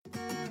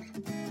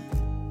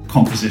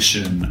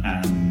composition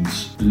and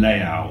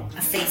layout.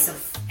 A face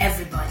of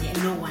everybody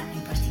and no one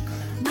in particular.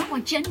 No, I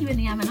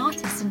genuinely am an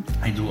artist, and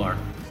I do art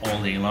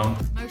all day long.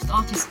 most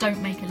artists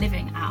don't make a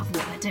living out of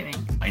what they're doing.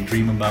 I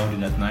dream about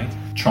it at night.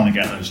 Trying to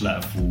get those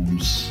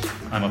letterfalls.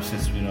 I'm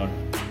obsessed with art.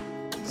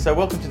 So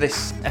welcome to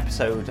this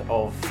episode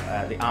of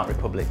the Art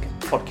Republic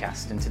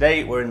podcast, and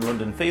today we're in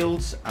London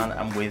Fields and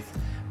I'm with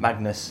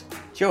Magnus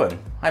Joen.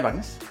 Hi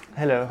Magnus.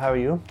 Hello, how are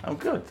you? I'm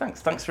good, thanks.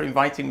 Thanks for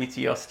inviting me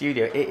to your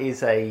studio. It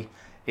is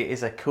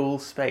a cool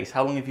space.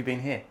 How long have you been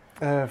here?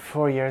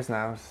 4 years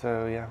now,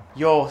 so yeah.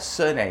 Your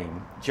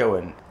surname,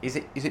 Joen, is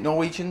it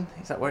Norwegian?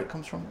 Is that where it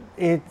comes from?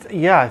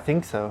 Yeah, I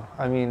think so.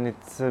 I mean,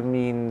 it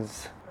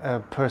means a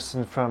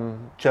person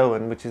from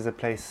Joen, which is a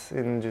place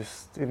in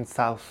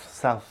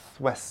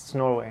southwest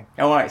Norway.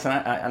 Oh right, it's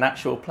an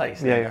actual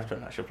place. Yeah. After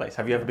an actual place.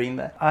 Have you ever been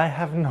there? I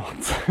have not.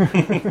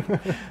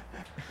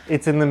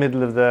 It's in the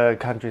middle of the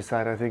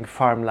countryside, I think,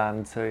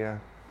 farmland. So yeah.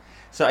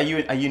 So are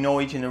you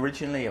Norwegian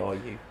originally, or are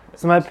you?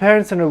 So my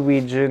parents are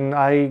Norwegian.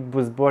 I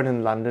was born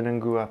in London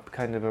and grew up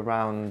kind of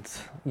around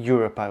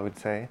Europe, I would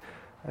say.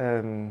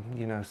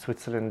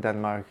 Switzerland,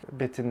 Denmark, a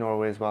bit in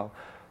Norway as well.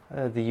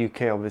 The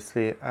UK,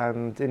 obviously,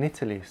 and in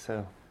Italy.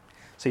 So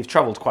you've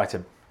travelled quite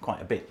a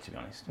bit, to be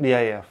honest.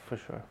 Yeah, for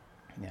sure.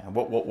 Yeah.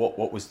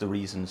 What was the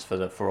reasons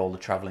for all the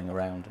travelling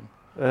around?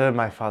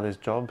 My father's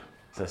job.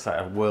 So it's like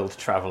a world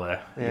traveller,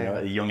 Yeah.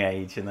 at a young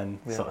age, and then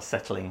sort of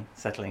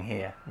settling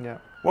here. Yeah.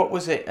 What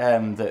was it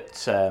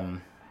that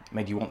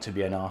made you want to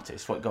be an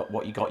artist? What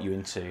got you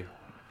into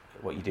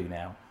what you do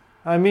now?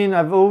 I mean,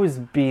 I've always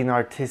been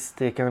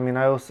artistic, and I mean,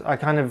 I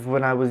kind of,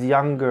 when I was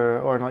younger,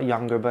 or not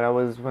younger, but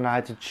when I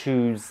had to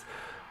choose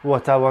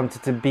what I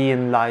wanted to be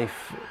in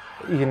life,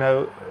 you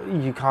don't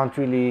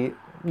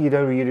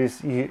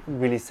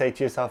really say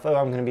to yourself, oh,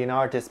 I'm going to be an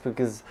artist,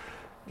 because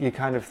you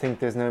kind of think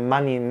there's no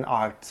money in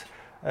art.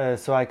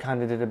 So I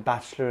kind of did a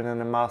bachelor and then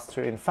a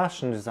master in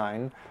fashion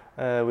design,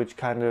 which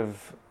kind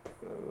of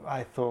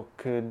I thought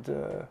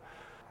could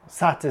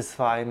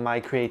satisfy my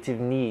creative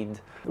need,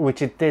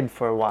 which it did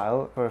for a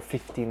while, for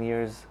 15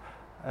 years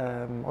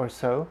or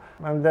so.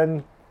 And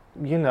then,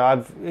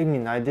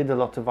 I did a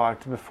lot of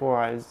art before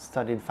I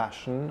studied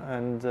fashion,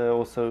 and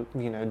also,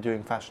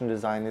 doing fashion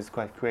design is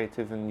quite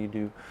creative, and you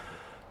do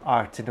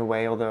art in a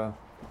way, although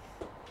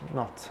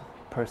not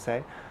per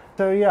se.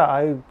 So yeah,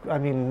 I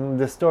mean,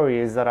 the story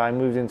is that I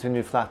moved into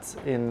new flats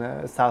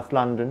in South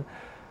London,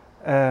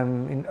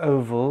 in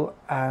Oval,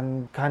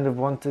 and kind of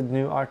wanted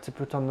new art to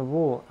put on the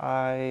wall.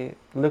 I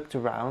looked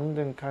around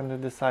and kind of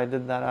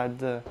decided that I'd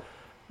do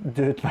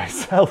it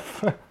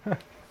myself.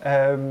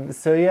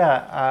 That's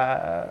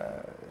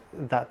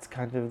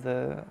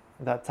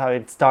how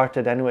it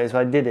started anyway. So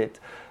I did it,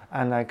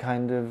 and I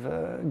kind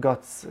of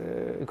got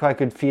quite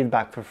good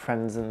feedback from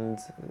friends and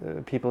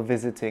people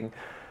visiting.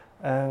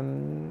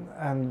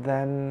 And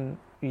then,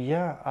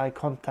 I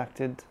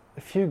contacted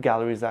a few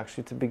galleries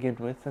actually to begin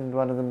with, and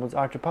one of them was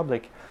Art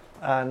Republic,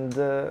 and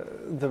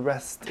the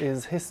rest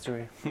is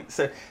history.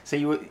 So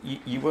you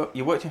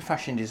worked in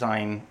fashion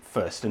design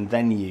first, and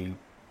then you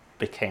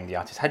became the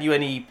artist. Had you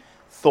any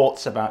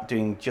thoughts about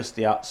doing just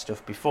the art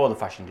stuff before the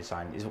fashion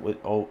design?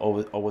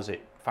 Or was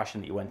it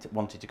fashion that you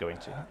wanted to go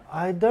into?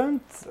 I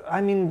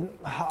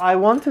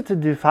wanted to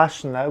do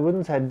fashion. I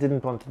wouldn't say I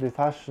didn't want to do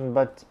fashion,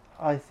 but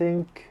I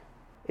think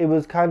it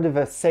was kind of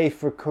a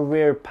safer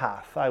career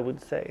path, I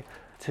would say,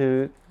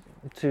 to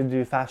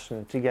do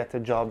fashion, to get a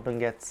job and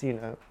get,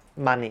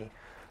 money,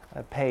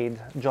 a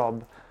paid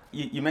job.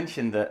 You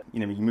mentioned that,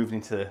 you moved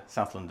into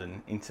South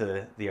London,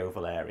 into the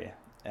Oval area.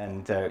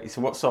 And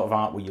so what sort of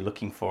art were you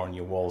looking for on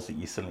your walls that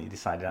you suddenly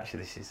decided,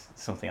 actually, this is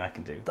something I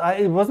can do?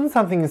 It wasn't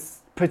something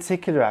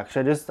particular,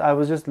 actually. I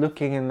was just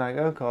looking and like,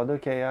 oh God,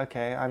 okay.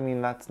 I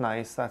mean, that's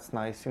nice,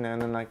 and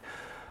then like,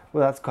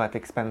 well, that's quite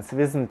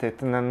expensive, isn't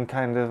it? And then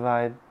kind of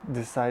I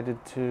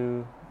decided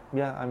to,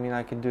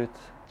 I could do it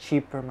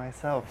cheaper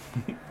myself.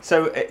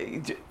 So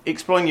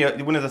exploring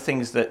one of the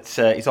things that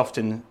is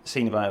often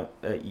seen about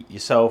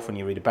yourself when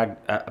you read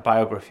a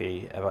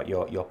biography about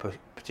your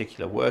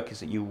particular work is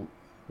that you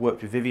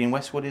worked with Vivienne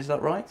Westwood, is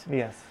that right?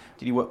 Yes.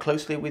 Did you work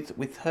closely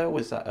with her?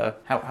 Was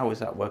that how was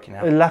that working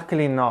out?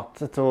 Luckily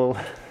not at all.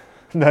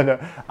 No.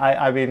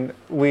 I mean,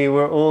 we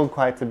were all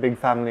quite a big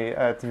family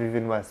at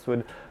Vivienne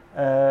Westwood.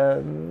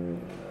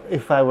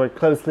 If I worked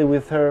closely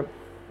with her,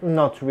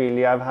 not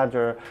really. I've had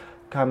her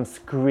come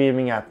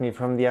screaming at me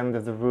from the end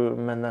of the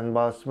room, and then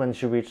when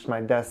she reached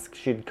my desk,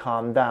 she'd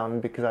calm down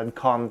because I'd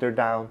calmed her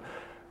down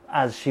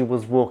as she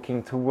was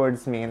walking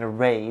towards me in a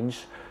rage,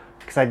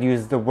 because I'd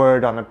used the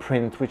word on a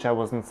print which I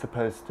wasn't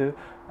supposed to.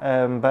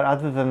 But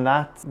other than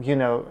that,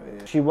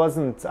 she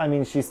wasn't. I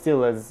mean, she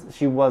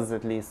was,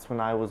 at least when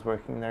I was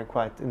working there,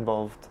 quite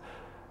involved.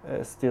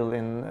 Still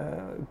in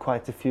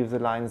quite a few of the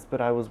lines,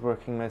 but I was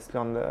working mostly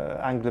on the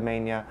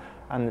Anglomania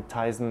and the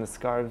ties and the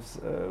scarves,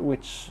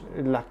 which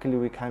luckily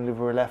we kind of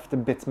were left a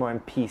bit more in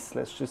peace,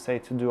 let's just say,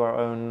 to do our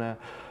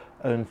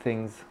own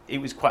things. It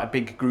was quite a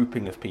big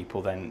grouping of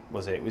people then,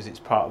 was it? It's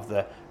part of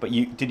the... But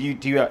do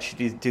you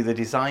actually do the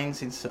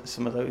designs in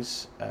some of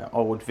those,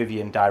 or would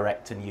Vivienne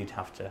direct and you'd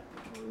have to...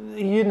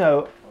 you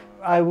know,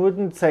 I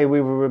wouldn't say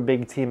we were a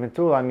big team at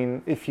all. I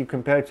mean, if you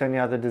compare it to any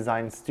other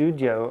design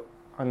studio,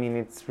 I mean,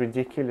 it's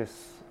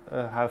ridiculous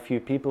how few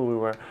people we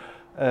were.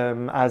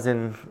 As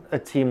in, a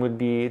team would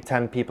be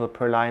 10 people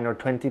per line or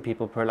 20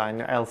 people per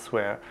line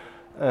elsewhere.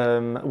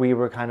 We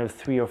were kind of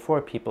 3 or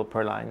 4 people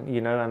per line,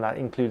 you know, and that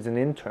includes an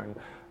intern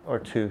or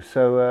two.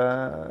 So,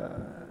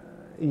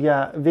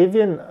 yeah,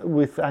 Vivian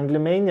with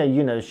Anglomania,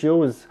 you know,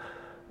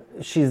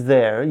 she's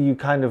there. You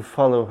kind of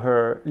follow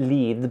her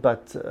lead,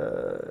 but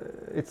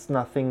it's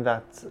nothing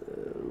that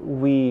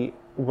we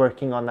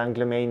working on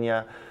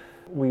Anglomania,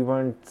 we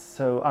weren't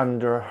so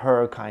under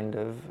her kind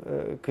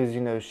of, because,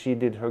 you know, she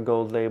did her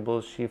gold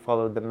label, she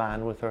followed the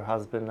man with her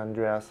husband,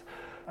 Andreas,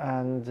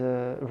 and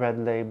red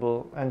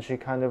label, and she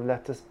kind of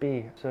let us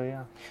be, so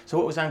yeah. So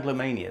what was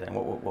Anglomania then?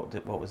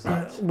 What was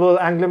that? Well,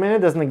 Anglomania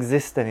doesn't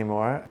exist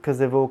anymore, because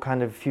they've all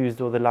kind of fused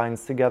all the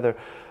lines together.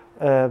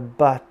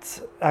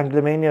 But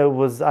Anglomania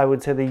was, I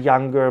would say, the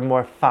younger,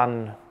 more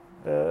fun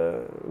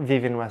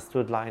Vivienne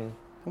Westwood line.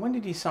 And when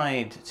did you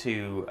decide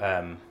to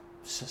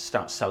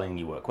start selling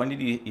your work? When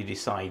did you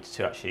decide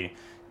to actually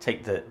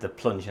take the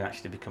plunge and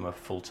actually become a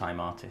full-time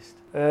artist?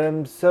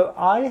 So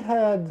I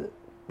had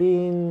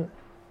been,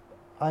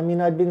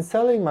 I'd been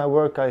selling my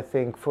work, I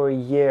think, for a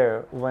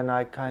year when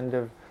I kind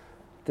of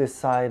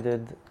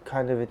decided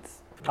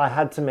I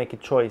had to make a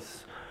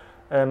choice.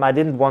 I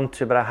didn't want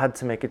to, but I had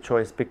to make a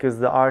choice because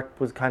the art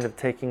was kind of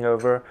taking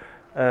over,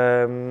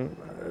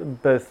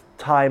 both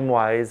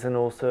time-wise and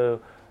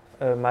also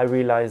I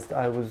realized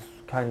I was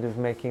kind of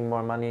making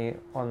more money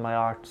on my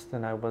art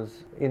than I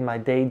was in my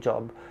day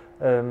job.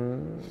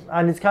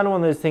 And it's kind of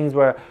one of those things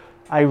where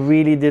I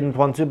really didn't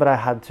want to, but I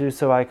had to,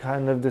 so I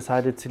kind of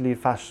decided to leave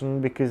fashion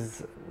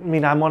because,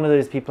 I'm one of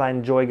those people, I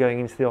enjoy going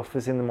into the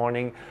office in the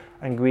morning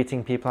and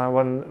greeting people. I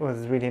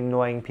was really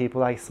annoying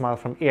people. I smile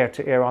from ear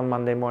to ear on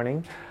Monday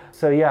morning.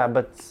 So yeah,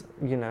 but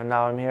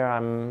now I'm here.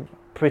 I'm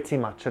pretty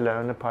much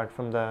alone, apart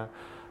from the,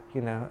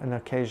 an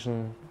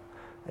occasional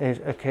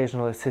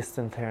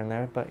assistant here and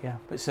there. But yeah.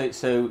 But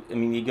so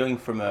you're going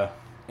from an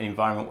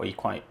environment where you're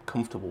quite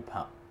comfortable,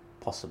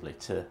 possibly,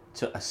 to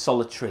a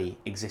solitary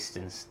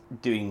existence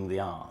doing the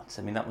art.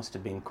 That must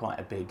have been quite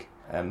a big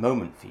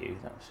moment for you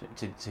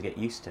to get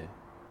used to.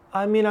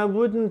 I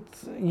wouldn't,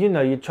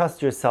 you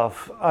trust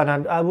yourself,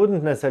 and I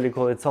wouldn't necessarily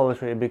call it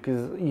solitary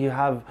because you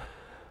have,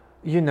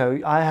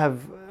 I have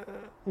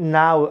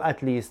now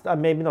at least,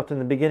 maybe not in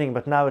the beginning,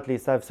 but now at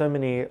least I have so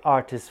many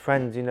artist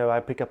friends, I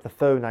pick up the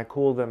phone, I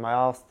call them, I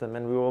ask them,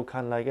 and we're all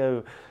kind of like,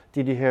 oh,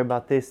 did you hear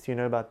about this? Do you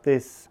know about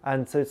this?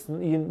 And so it's,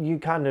 you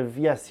kind of,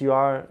 yes, you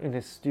are in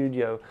a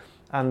studio,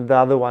 and the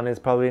other one is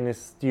probably in a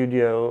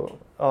studio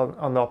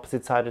on the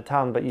opposite side of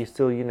town, but you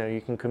still,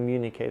 you can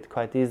communicate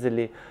quite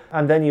easily.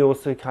 And then you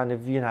also kind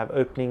of, have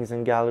openings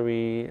and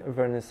gallery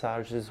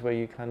vernissages where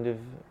you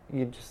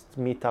just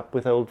meet up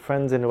with old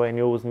friends in a way, and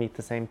you always meet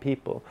the same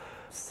people.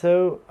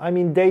 So,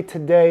 day to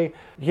day,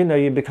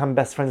 you become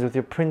best friends with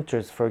your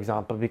printers, for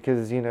example,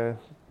 because,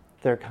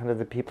 they're kind of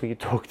the people you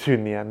talk to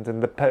in the end,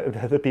 and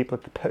they're the people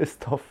at the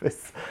post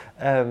office.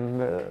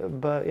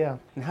 But yeah.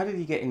 And how did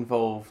you get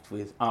involved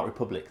with Art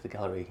Republic, the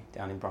gallery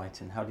down in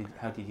Brighton? How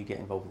did you get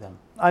involved with them?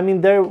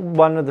 They're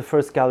one of the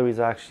first galleries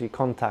I actually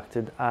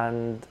contacted,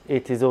 and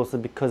it is also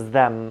because of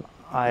them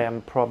I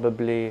am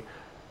probably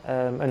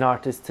an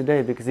artist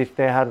today, because if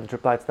they hadn't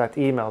replied to that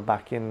email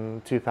back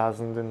in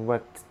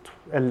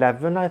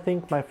 2011, I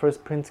think my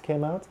first prints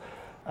came out,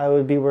 I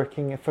would be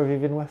working for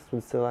Vivienne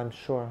Westwood still, I'm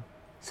sure.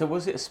 So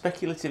was it a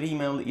speculative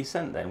email that you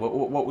sent then?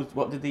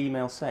 What did the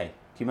email say?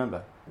 Do you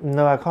remember?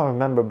 No, I can't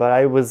remember, but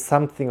I was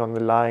something on the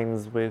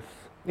lines with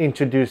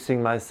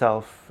introducing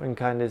myself and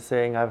kind of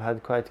saying I've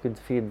had quite good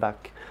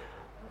feedback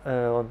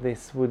on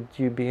this. Would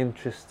you be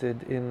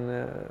interested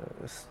in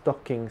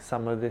stocking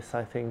some of this,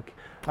 I think.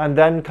 And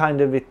then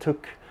it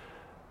took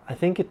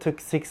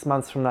 6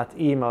 months from that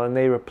email, and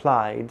they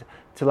replied,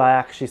 till I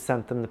actually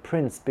sent them the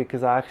prints,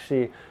 because I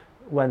actually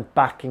went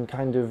back and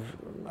kind of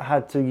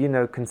had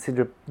to,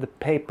 consider the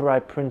paper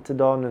I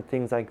printed on and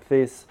things like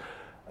this,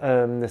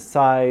 the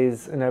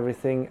size and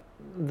everything.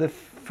 The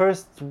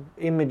first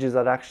images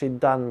I'd actually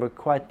done were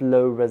quite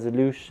low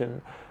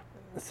resolution.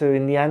 So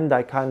in the end,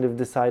 I kind of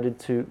decided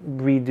to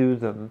redo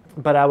them.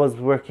 But I was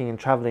working and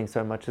traveling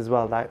so much as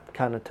well, that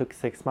kind of took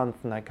 6 months,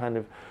 and I kind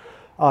of,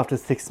 after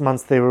 6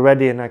 months they were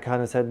ready, and I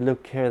kind of said,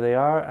 look, here they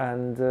are,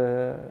 and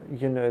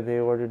they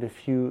ordered a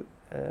few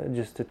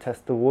just to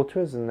test the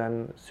waters, and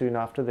then soon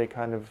after they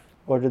kind of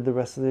ordered the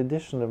rest of the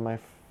edition of my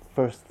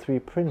first 3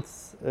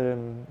 prints,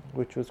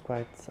 which was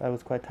I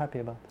was quite happy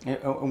about. Yeah,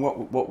 and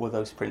what were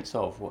those prints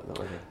of? What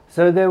were they?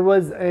 So there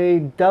was a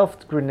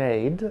Delft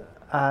grenade,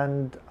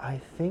 and I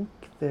think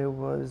there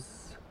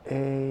was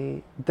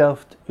a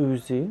Delft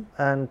Uzi,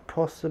 and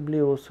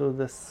possibly also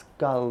the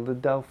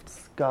Delft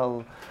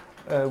skull,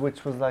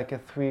 which was like a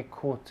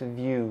 3/4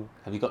 view.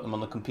 Have you got them on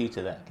the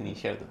computer there? Can you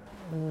show them?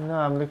 No,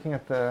 I'm looking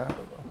at the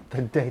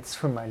dates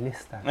from my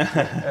list actually.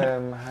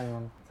 Hang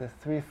on. The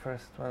 3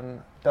 first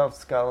one: Delft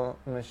Skull,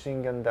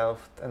 Machine Gun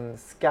Delft, and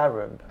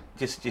Scarab.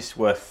 Just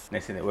worth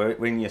noting that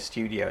we're in your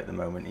studio at the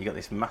moment. You got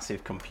this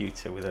massive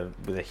computer with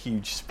a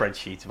huge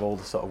spreadsheet of all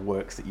the sort of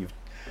works that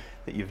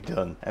you've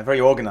done.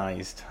 Very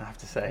organised, I have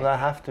to say. Well, I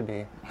have to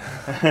be.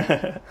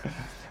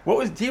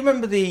 Do you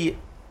remember the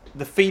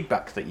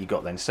feedback that you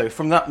got then? So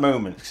from that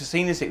moment, because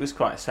seeing as it was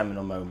quite a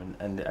seminal moment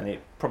and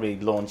it probably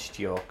launched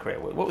your career,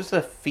 what was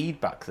the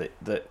feedback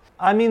that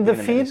I mean, the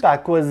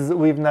feedback was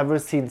we've never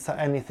seen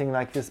anything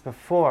like this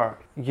before.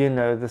 You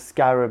know, the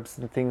scarabs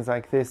and things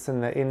like this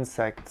and the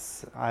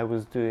insects I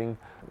was doing.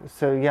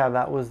 So yeah,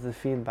 that was the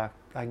feedback.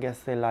 I guess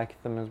they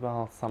liked them as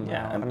well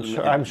somehow.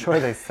 Yeah, I'm sure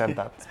they said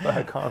that, but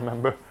I can't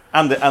remember.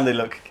 And they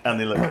look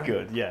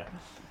good, yeah.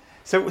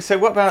 So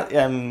what about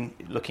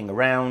looking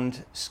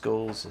around?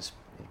 Skulls, there's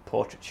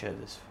portraiture,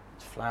 there's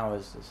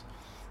flowers, there's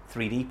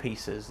 3D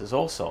pieces, there's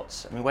all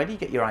sorts. I mean, where do you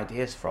get your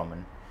ideas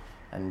from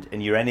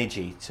and your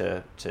energy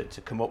to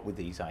come up with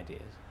these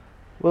ideas?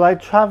 Well, I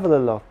travel a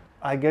lot.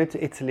 I go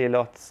to Italy a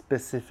lot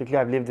specifically.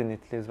 I've lived in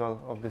Italy as well,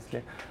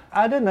 obviously.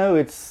 I don't know,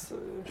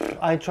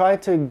 I try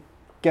to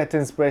get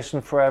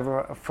inspiration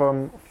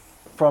from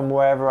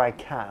wherever I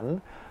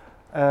can.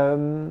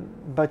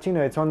 But you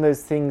know, it's one of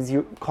those things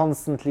you're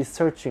constantly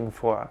searching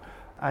for,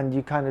 and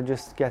you kind of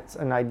just get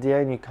an idea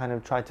and you kind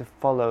of try to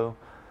follow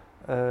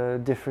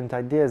different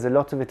ideas. A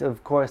lot of it,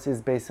 of course,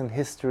 is based on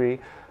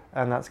history,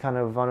 and that's kind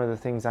of one of the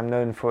things I'm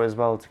known for as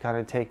well, to kind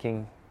of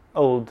taking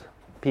old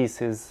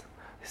pieces,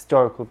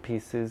 historical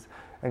pieces,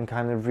 and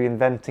kind of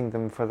reinventing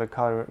them for the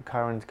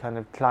current kind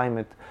of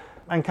climate,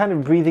 and kind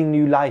of breathing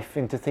new life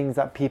into things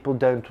that people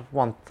don't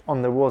want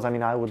on their walls. I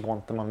mean, I would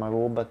want them on my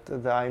wall, but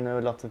I know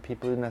a lot of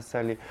people who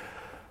necessarily,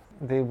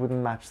 they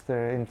wouldn't match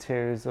their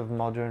interiors of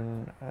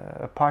modern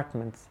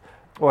apartments,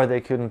 or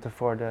they couldn't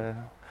afford a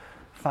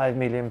 £5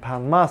 million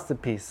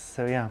masterpiece.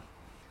 So yeah.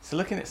 So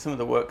looking at some of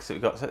the works that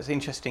we've got, so it's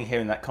interesting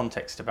hearing that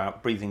context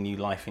about breathing new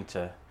life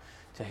into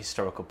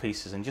historical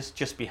pieces. And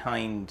just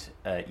behind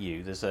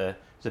you, there's a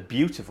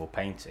beautiful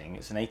painting.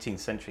 It's an 18th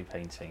century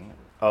painting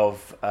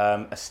of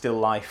a still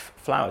life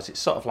flowers. It's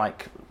sort of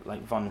like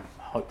Van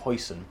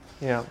Huysen.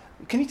 Yeah.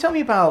 Can you tell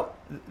me about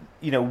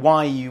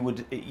why you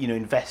would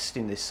invest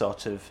in this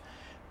sort of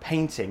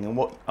painting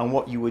and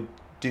what you would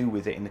do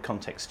with it in the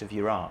context of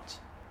your art?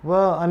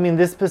 Well, I mean,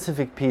 this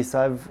specific piece,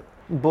 I've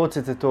bought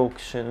it at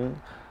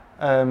auction.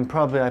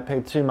 Probably I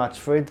paid too much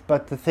for it,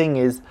 but the thing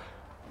is,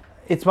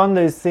 it's one of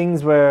those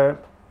things where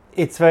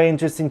it's very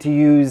interesting to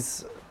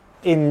use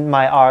in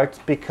my art,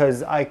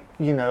 because I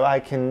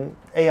can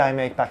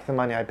make back the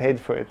money I paid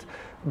for it,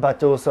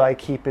 but also I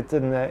keep it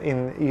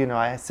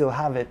I still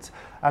have it,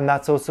 and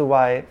that's also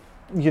why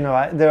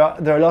there are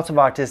a lot of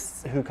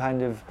artists who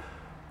kind of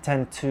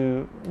tend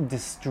to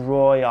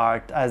destroy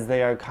art as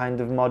they are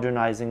kind of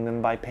modernizing them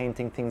by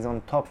painting things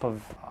on top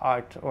of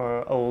art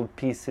or old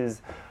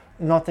pieces.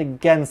 Not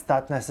against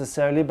that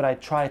necessarily, but I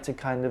try to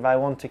I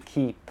want to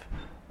keep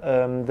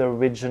the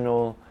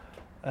original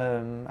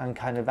and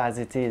kind of as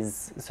it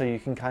is, so you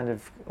can kind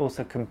of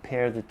also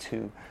compare the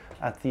two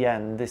at the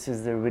end. This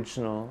is the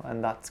original,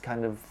 and that's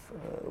kind of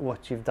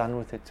what you've done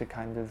with it to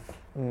kind of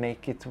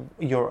make it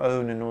your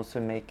own, and also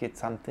make it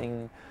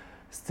something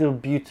still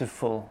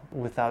beautiful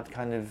without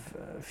kind of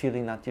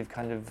feeling that you've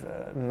kind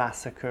of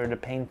massacred a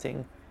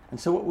painting. And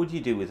so what would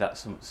you do with that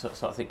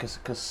sort of thing?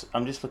 Because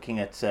I'm just looking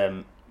at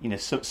some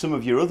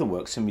of your other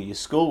works, some of your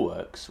school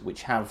works,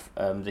 which have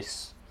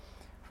this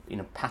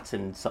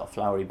patterned sort of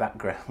flowery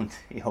background.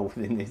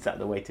 Within, is that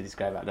the way to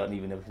describe it? I don't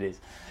even know if it is.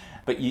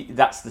 But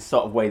that's the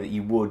sort of way that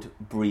you would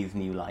breathe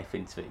new life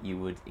into it. You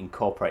would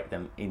incorporate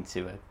them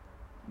into a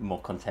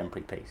more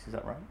contemporary piece. Is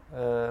that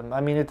right?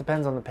 I mean, it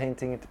depends on the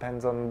painting. It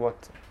depends on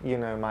what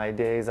my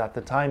idea is at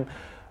the time.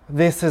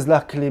 This has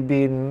luckily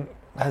been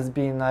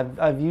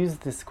I've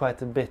used this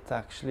quite a bit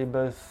actually,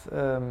 both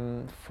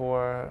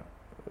for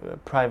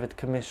private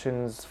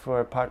commissions for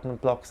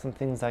apartment blocks and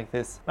things like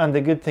this. And the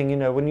good thing,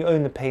 when you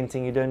own the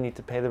painting, you don't need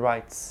to pay the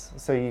rights,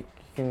 so you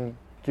can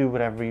do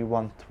whatever you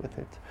want with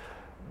it.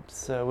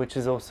 So, which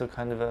is also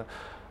kind of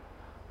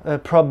a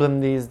problem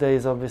these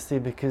days, obviously,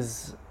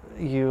 because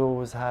you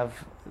always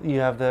have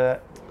the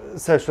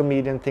social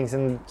media and things,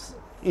 and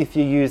if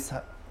you use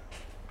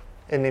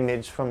an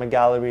image from a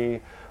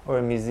gallery or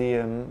a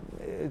museum,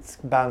 it's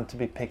bound to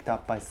be picked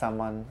up by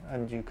someone,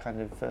 and you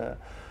kind of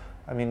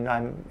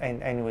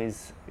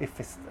anyways,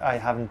 if I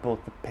haven't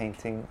bought the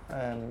painting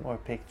or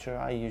picture,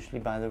 I usually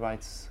buy the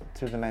rights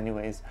to them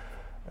anyways,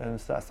 so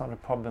that's not a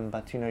problem.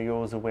 But you're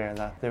always aware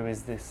that there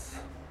is this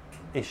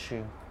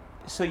issue.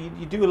 So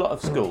you do a lot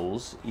of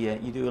schools, yeah.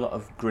 You do a lot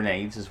of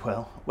grenades as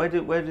well.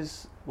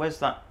 Where's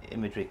that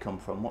imagery come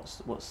from?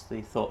 What's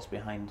the thoughts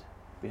behind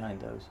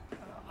those?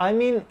 I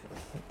mean,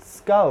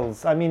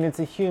 skulls. I mean, it's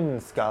a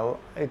human skull.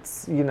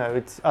 It's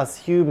it's us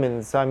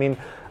humans. I mean,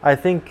 I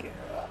think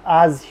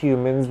as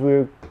humans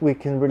we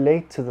can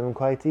relate to them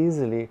quite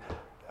easily.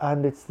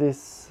 and it's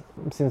this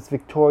since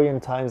Victorian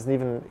times,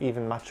 and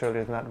even much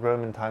earlier than that,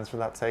 Roman times for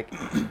that sake.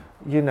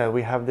 You know,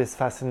 we have this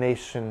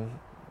fascination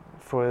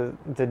for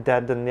the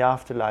dead and the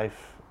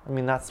afterlife. I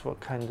mean, that's what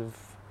kind of,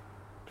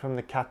 from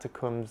the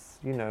catacombs,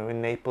 you know,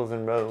 in Naples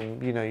and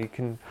Rome, you know, you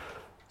can...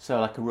 So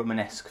like a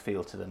Romanesque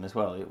feel to them as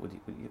well, would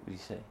you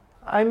say?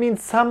 I mean,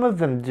 some of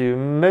them do.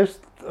 Most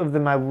of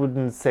them I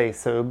wouldn't say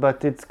so,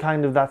 but it's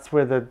kind of, that's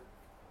where the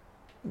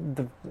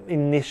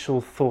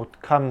initial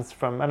thought comes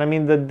from. And I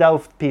mean, the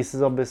Delft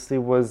pieces obviously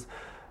was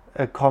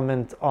a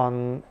comment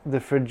on the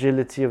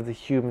fragility of the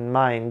human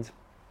mind,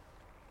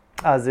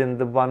 as in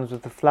the ones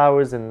with the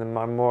flowers in them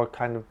are more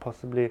kind of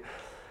possibly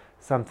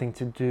something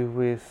to do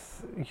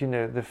with, you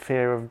know, the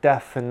fear of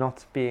death and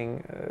not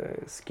being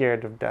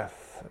scared of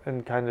death,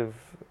 and kind of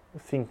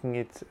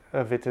thinking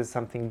of it as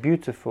something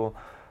beautiful.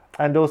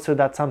 And also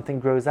that something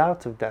grows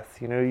out of death.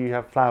 You know, you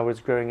have flowers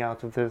growing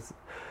out of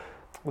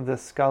the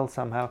skull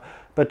somehow.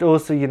 But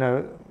also, you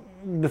know,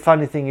 the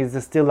funny thing is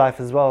the still life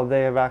as well,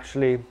 they have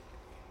actually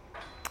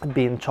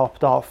been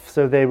chopped off.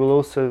 So they will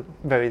also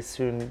very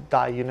soon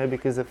die, you know,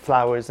 because the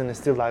flowers in a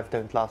still life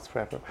don't last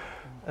forever.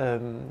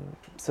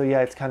 So yeah,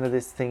 it's kind of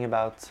this thing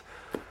about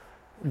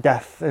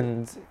death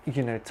and,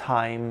 you know,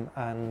 time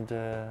and...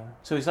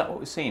 So is that what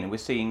we're seeing? We're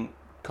seeing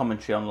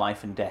commentary on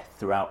life and death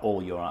throughout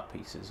all your art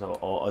pieces,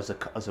 or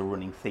as a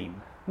running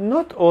theme?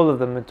 Not all of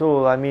them at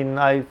all. I mean,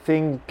 I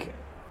think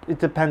it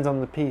depends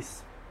on the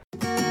piece.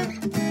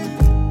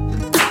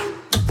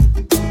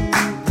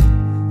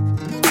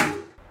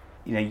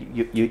 You know,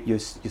 your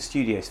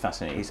studio is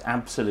fascinating. It's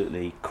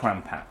absolutely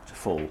cram-packed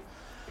full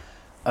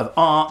of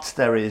art.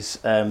 There is,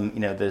 you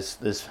know,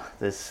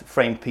 there's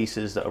framed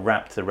pieces that are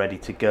wrapped, they're ready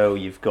to go.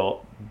 You've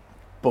got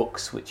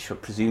books which are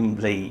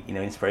presumably, you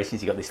know,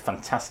 inspirations. You've got this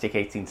fantastic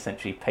 18th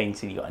century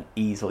painting, you've got an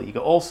easel, you've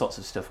got all sorts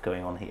of stuff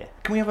going on here.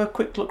 Can we have a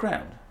quick look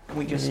round? Can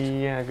we just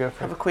go for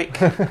have a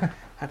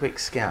quick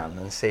scan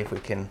and see if we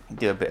can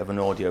do a bit of an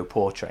audio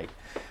portrait?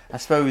 I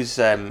suppose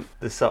the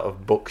sort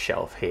of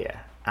bookshelf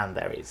here, and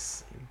there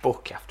is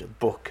book after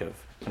book of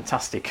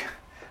fantastic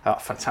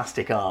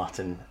art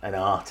and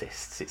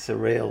artists. It's a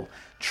real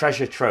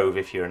treasure trove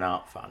if you're an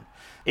art fan.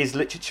 Is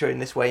literature in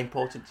this way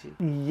important to you?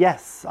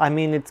 Yes, I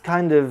mean, it's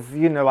kind of,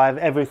 you know, I have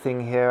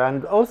everything here,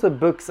 and also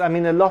books. I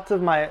mean, a lot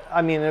of my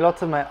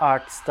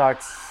art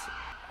starts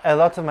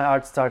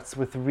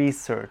with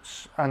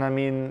research, and I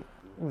mean,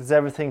 there's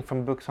everything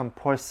from books on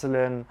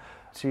porcelain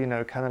to, you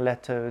know,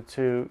 Canaletto,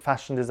 to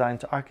fashion design,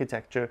 to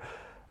architecture.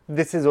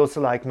 This is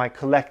also like my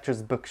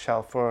collector's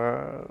bookshelf,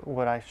 or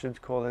what I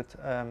should call it,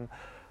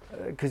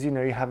 because, you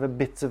know, you have a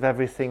bit of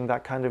everything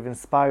that kind of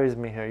inspires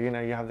me here. You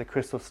know, you have the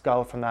crystal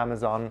skull from the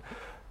Amazon,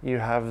 you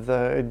have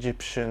the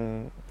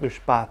Egyptian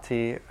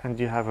Ushbati, and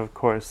you have, of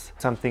course,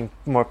 something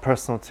more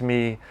personal to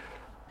me.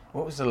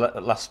 What was the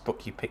last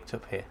book you picked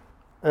up here?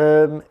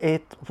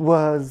 It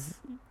was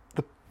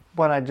the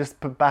one I just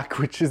put back,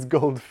 which is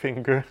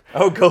Goldfinger.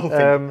 Oh,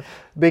 Goldfinger.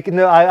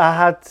 No, I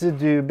had to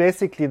do,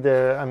 basically,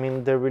 they're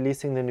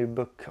releasing the new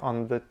book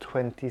on the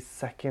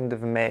 22nd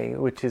of May,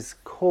 which is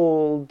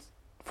called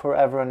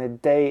Forever and a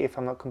Day, if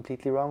I'm not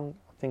completely wrong.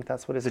 I think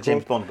that's what it's called. The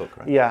James Bond book,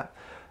 right? Yeah.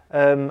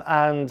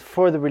 And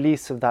for the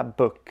release of that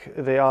book,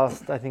 they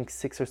asked, I think,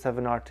 6 or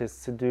 7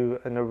 artists to do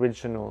an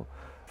original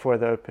for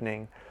the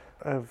opening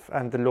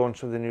and the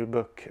launch of the new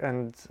book.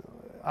 And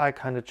I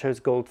kind of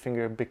chose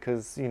Goldfinger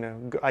because, you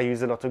know, I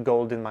use a lot of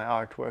gold in my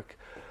artwork.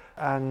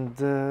 And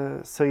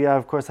so, yeah,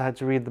 of course, I had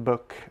to read the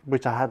book,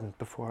 which I hadn't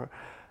before.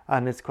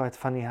 And it's quite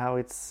funny how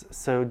it's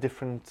so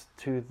different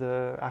to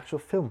the actual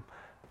film,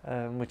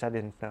 which I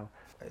didn't know.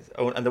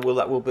 Oh, and will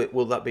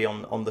that be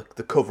on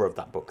the cover of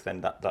that book then?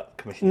 That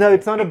commission? No,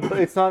 it's not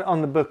it's not on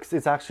the books.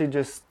 It's actually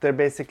just, they're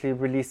basically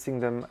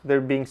releasing them.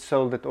 They're being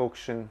sold at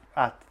auction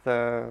at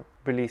the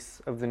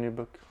release of the new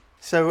book.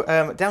 So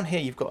down here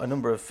you've got a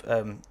number of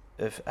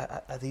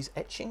are these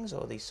etchings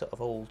or are these sort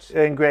of old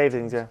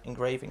engravings? Yeah,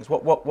 engravings.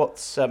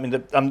 What's I mean,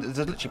 there's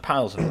literally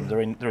piles of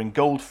them. They're in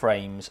gold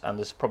frames, and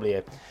there's probably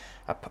a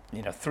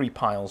 3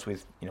 piles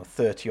with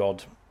 30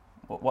 odd.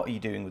 What are you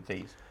doing with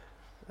these?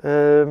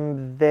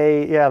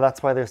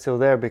 That's why they're still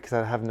there, because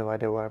I have no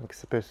idea what I'm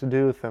supposed to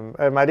do with them.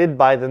 I did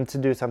buy them to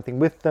do something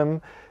with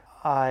them.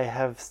 I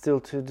have still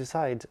to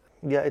decide.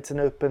 Yeah, it's an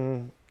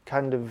open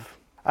kind of...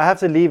 I have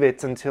to leave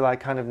it until I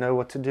kind of know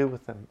what to do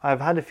with them.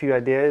 I've had a few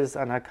ideas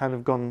and I've kind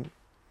of gone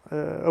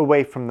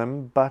away from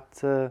them, but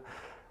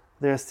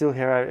they're still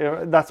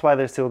here. That's why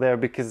they're still there,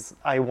 because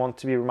I want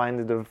to be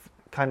reminded of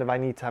I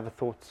need to have a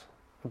thought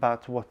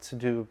about what to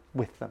do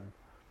with them.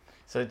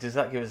 So does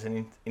that give us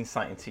an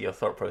insight into your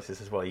thought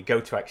process as well? You go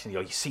to action,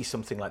 you see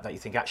something like that, you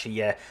think, actually,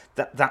 yeah,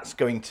 that's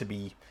going to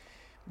be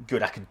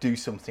good. I could do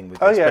something with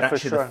this. Oh, yeah, but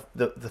actually, for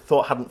sure. the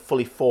thought hadn't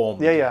fully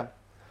formed. Yeah.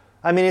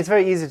 I mean, it's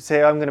very easy to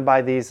say, I'm going to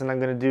buy these and I'm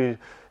going to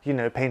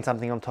do, paint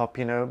something on top,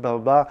 blah, blah,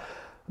 blah.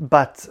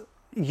 But,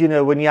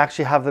 when you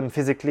actually have them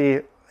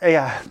physically,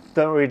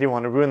 don't really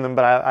want to ruin them,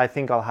 but I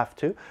think I'll have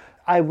to.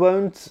 I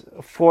won't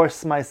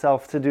force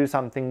myself to do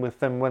something with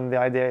them when the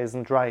idea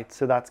isn't right.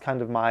 So that's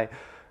kind of my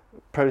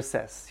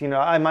process. You know,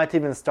 I might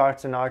even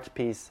start an art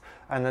piece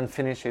and then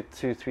finish it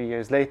 2-3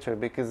 years later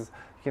because,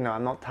 you know,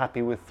 I'm not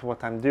happy with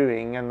what I'm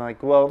doing, and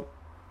like, well,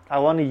 I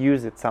want to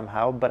use it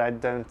somehow, but I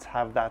don't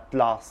have that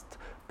last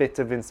bit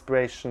of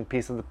inspiration,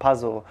 piece of the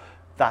puzzle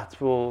that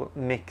will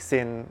mix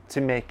in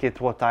to make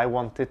it what I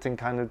want it and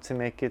kind of to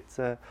make it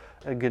a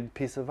good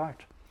piece of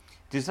art.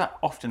 Does that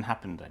often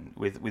happen then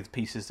with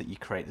pieces that you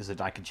create? There's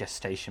like a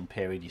gestation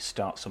period. You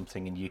start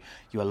something and you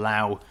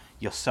allow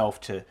yourself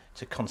to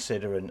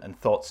consider and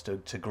thoughts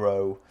to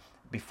grow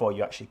before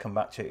you actually come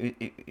back to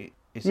it.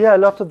 A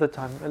lot of the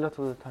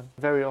time.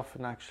 Very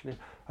often, actually.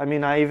 I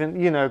mean, I even,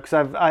 you know,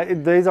 because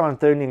these aren't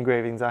the only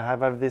engravings I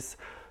have. I have this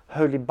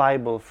Holy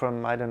Bible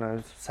from, I don't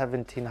know,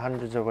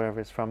 1700s or wherever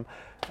it's from,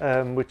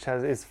 which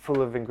is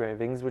full of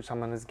engravings, which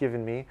someone has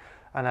given me.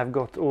 And I've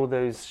got all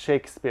those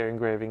Shakespeare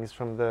engravings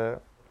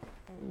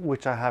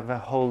which I have a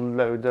whole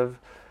load of.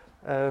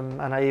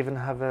 And I even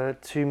have a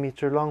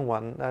 2-meter long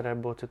one that I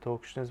bought at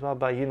auction as well.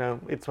 But, you know,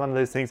 it's one of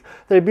those things.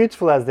 They're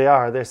beautiful as they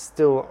are. They're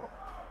still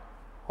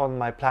on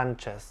my plant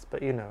chest,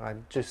 but, you know, I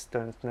just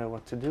don't know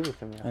what to do with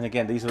them yet. And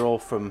again, these are all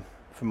from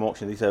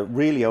auction. These are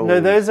really old. No,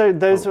 those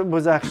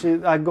was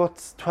actually, I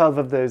got 12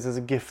 of those as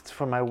a gift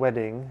for my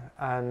wedding,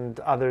 and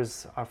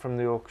others are from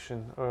the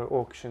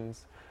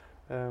auctions.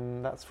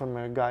 That's from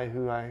a guy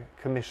who I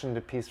commissioned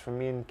a piece from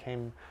me and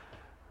came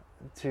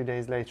 2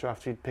 days later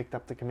after he'd picked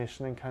up the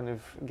commission and kind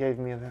of gave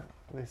me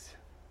this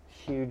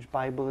huge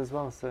Bible as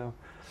well. So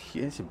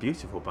it's a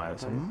beautiful Bible.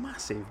 It's a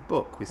massive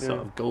book with sort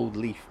of gold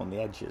leaf on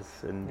the edges,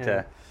 and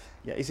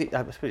is it?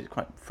 I suppose it's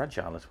quite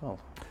fragile as well,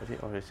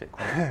 or is it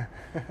quite?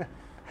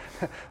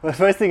 Well, the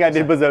first thing I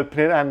did was open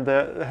it, and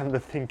the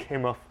thing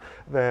came off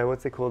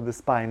what's it called, the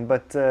spine.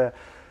 But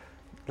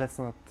let's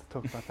not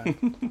talk about that.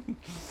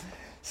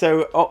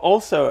 So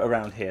also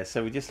around here,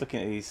 so we're just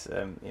looking at these,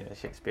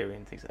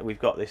 Shakespearean things. We've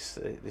got this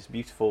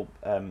beautiful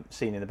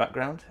scene in the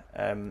background,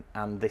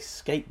 and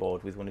this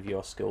skateboard with one of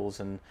your skulls,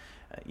 and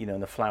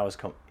and the flowers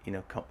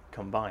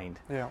combined.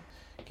 Yeah.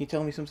 Can you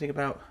tell me something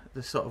about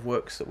the sort of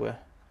works that we're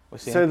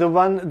seeing? So the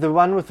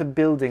one with the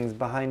buildings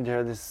behind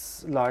here,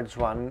 this large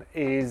one,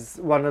 is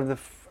one of the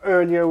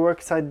earlier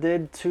works I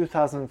did,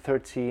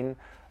 2013.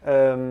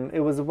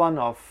 It was a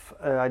one-off.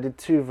 I did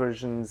 2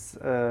 versions,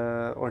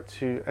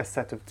 a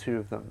set of 2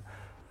 of them.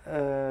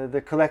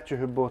 The collector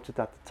who bought it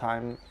at the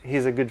time,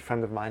 he's a good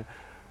friend of mine.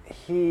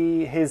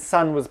 His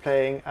son was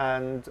playing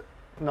and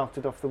knocked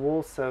it off the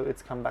wall, so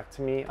it's come back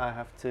to me. I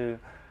have to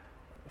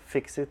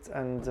fix it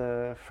and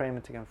frame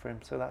it again for him.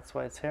 So that's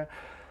why it's here.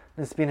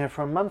 It's been here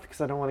for a month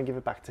because I don't want to give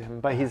it back to him.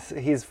 But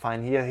he's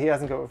fine. He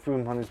hasn't got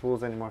room on his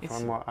walls anymore for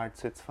more art,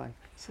 so it's fine.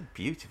 It's a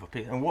beautiful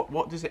piece. And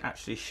what does it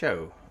actually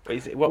show?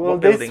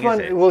 What building is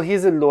it? Well,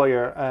 he's a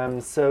lawyer,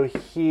 so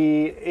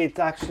it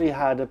actually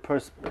had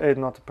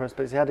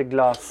he had a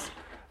glass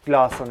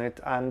on it,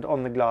 and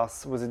on the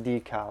glass was a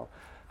decal,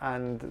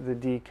 and the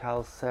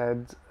decal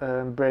said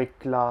break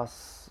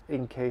glass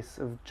in case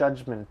of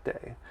Judgment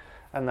Day,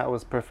 and that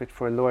was perfect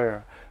for a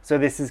lawyer. So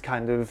this is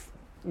kind of,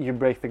 you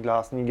break the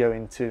glass and you go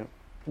into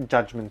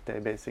Judgment Day,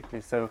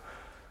 basically. So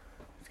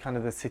it's kind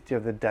of the city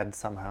of the dead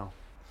somehow.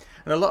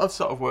 And a lot of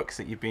sort of works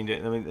that you've been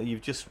doing. I mean,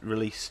 you've just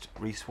released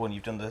one.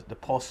 You've done the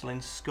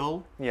porcelain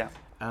skull. Yeah.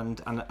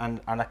 And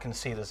I can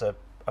see there's a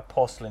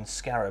porcelain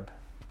scarab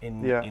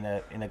in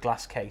a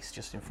glass case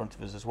just in front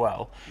of us as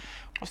well.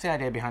 What's the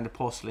idea behind the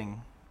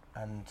porcelain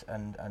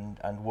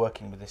and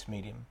working with this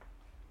medium?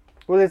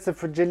 Well, it's the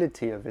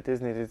fragility of it,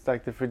 isn't it? It's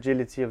like the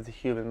fragility of the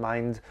human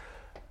mind,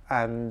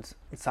 and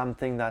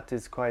something that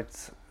is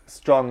quite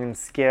strong and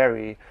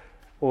scary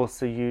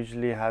also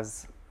usually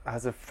has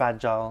a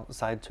fragile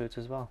side to it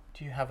as well.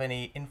 Do you have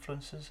any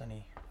influences,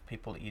 any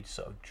people that you'd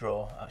sort of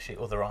draw, actually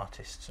other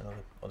artists and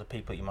other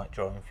people you might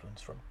draw influence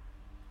from?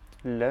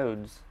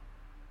 Loads.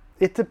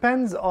 It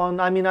depends on,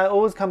 I mean, I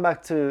always come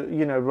back to,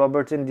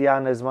 Robert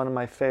Indiana is one of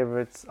my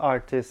favorite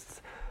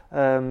artists.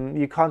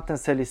 You can't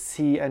necessarily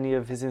see any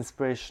of his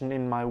inspiration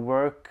in my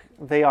work.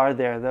 They are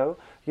there though,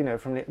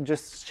 from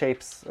just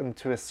shapes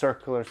into a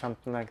circle or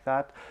something like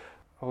that.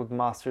 Old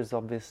masters,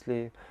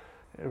 obviously,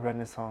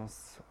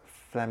 Renaissance,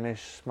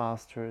 Flemish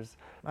masters,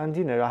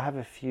 and I have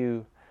a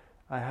few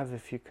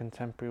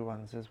contemporary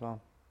ones as well.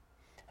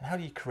 And how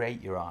do you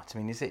create your art? I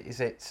mean, is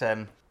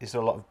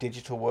there a lot of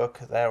digital work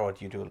there, or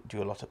do you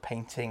do a lot of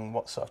painting?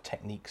 What sort of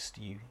techniques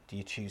do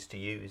you choose to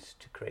use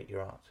to create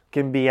your art? It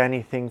can be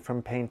anything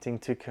from painting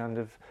to kind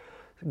of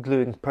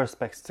gluing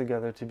perspex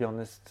together. To be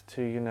honest,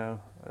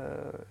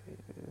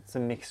 it's a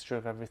mixture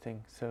of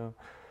everything. So,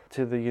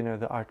 to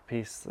the art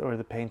piece or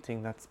the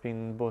painting that's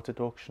been bought at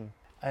auction.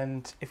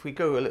 And if we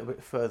go a little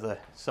bit further,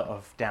 sort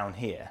of down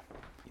here,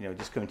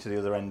 just coming to the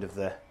other end of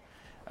the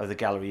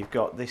gallery, you've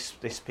got this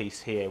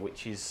piece here,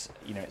 which is,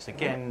 it's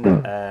again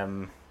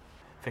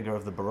figure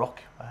of the Baroque,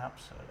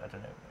 perhaps. I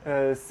don't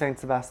know. Saint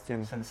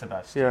Sebastian. Saint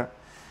Sebastian. Yeah.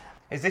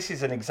 This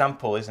is an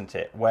example, isn't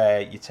it,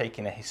 where you're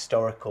taking a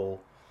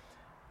historical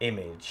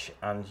image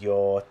and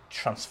you're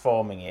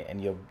transforming it,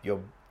 and you're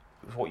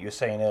what you were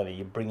saying earlier,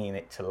 you're bringing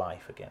it to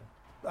life again.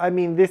 I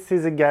mean, this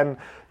is again,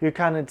 you're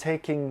kind of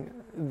taking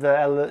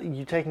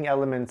you're taking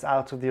elements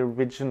out of the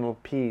original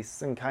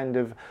piece and kind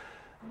of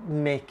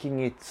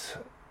making it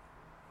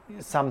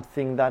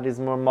something that is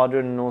more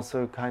modern and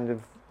also kind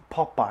of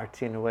pop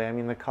art in a way. I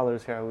mean, the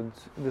colors here I would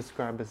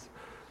describe as,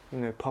 you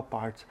know, pop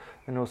art,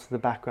 and also the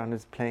background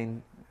is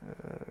plain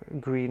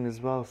green as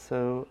well.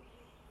 So,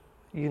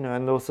 you know,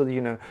 and also,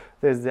 you know,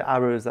 there's the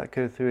arrows that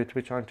go through it,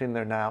 which aren't in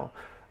there now,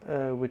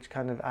 which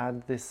kind of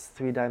add this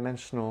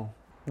three-dimensional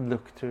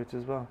look to it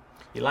as well.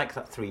 You like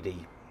that 3D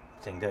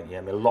thing, don't you?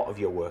 I mean, a lot of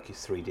your work is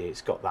 3D.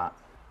 It's got that.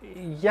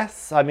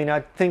 Yes, I mean, I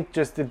think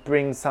just it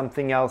brings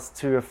something else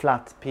to a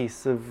flat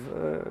piece of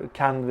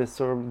canvas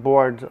or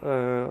board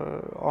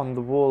on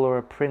the wall or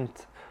a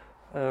print.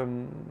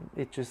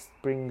 It just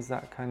brings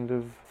that kind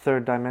of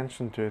third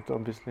dimension to it,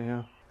 obviously,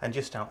 yeah. And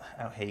just out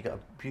here, you've got a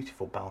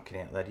beautiful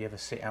balcony out there. Do you ever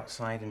sit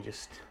outside and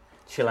just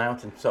chill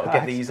out and sort of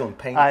get the easel and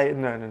paint?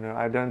 No,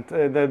 I don't.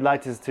 The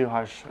light is too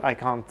harsh. I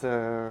can't.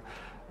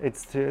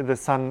 It's too, the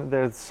sun.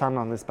 There's sun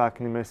on this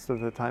balcony most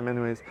of the time,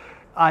 anyways.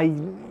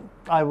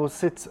 I will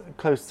sit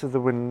close to the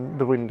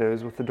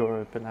windows with the door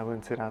open. I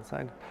won't sit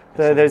outside.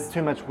 There's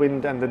too much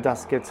wind and the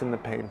dust gets in the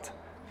paint.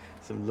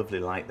 Some lovely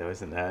light though,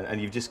 isn't there?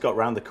 And you've just got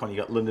round the corner,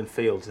 you've got London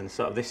Fields, and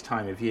sort of this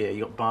time of year,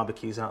 you've got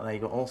barbecues out there,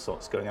 you've got all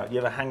sorts going on. Do you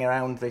ever hang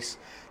around this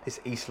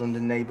East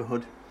London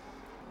neighbourhood?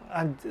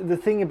 And the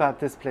thing about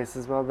this place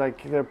as well,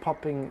 like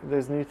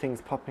there's new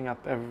things popping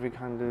up every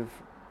kind of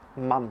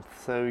month,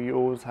 so you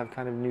always have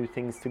kind of new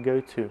things to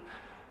go to.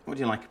 What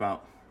do you like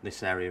about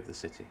this area of the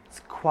city? It's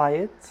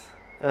quiet,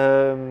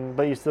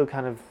 but you're still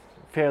kind of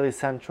fairly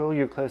central.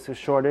 You're close to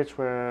Shoreditch,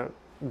 where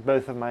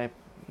most of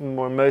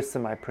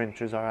my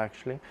printers are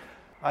actually.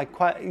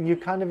 You're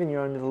kind of in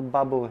your own little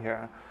bubble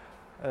here.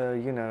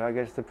 You know, I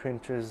guess the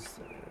printers,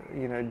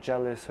 you know,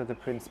 jealous of the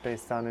print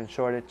space down in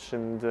Shoreditch,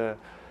 and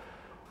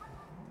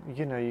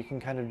you know, you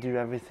can kind of do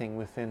everything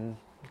within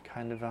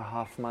kind of a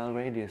half-mile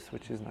radius,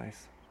 which is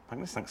nice.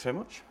 Magnus, thanks very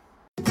much.